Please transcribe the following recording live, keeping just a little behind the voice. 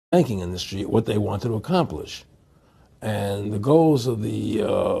banking industry what they wanted to accomplish. And the goals of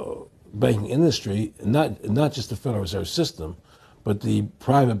the banking industry, not just the Federal Reserve System, but the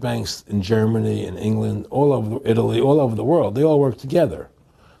private banks in Germany and England, all over Italy, all over the world, they all work together.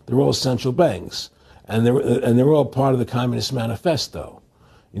 They're all central banks, and they're all part of the Communist Manifesto.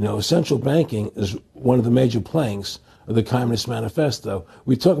 You know, central banking is one of the major planks of the Communist Manifesto.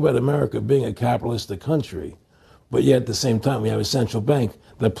 We talk about America being a capitalistic country, but yet at the same time we have a central bank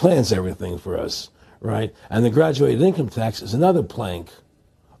that plans everything for us, right? And the graduated income tax is another plank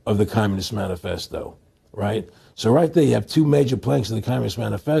of the Communist Manifesto, right? So right there you have two major planks of the Communist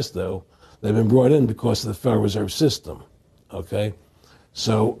Manifesto that have been brought in because of the Federal Reserve System, okay?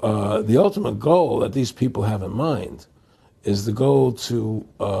 So the ultimate goal that these people have in mind is the goal to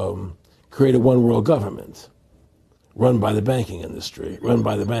create a one-world government run by the banking industry, run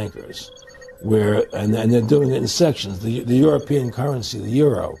by the bankers, and they're doing it in sections. The European currency, the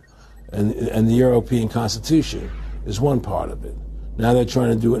euro, and the European Constitution is one part of it. Now they're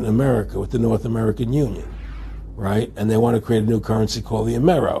trying to do it in America with the North American Union, right? And they want to create a new currency called the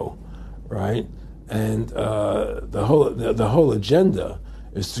Amero, right? And the whole agenda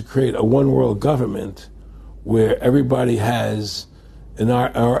is to create a one-world government where everybody has an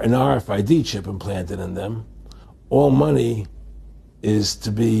RFID chip implanted in them. All money is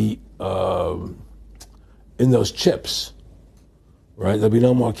to be in those chips, right? There'll be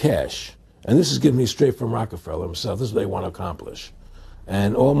no more cash. And this is given me straight from Rockefeller himself. This is what they want to accomplish.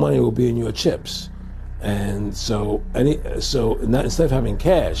 And all money will be in your chips. And so instead of having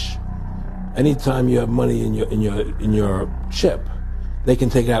cash, anytime you have money in your chip, they can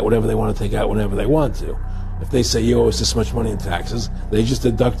take out whatever they want to take out whenever they want to. If they say you owe us this much money in taxes, they just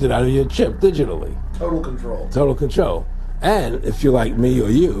deduct it out of your chip digitally. Total control. Total control. And if you're like me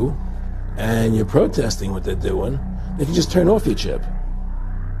or you, and you're protesting what they're doing, they can just turn off your chip.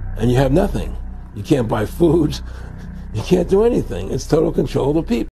 And you have nothing. You can't buy food. You can't do anything. It's total control of the people.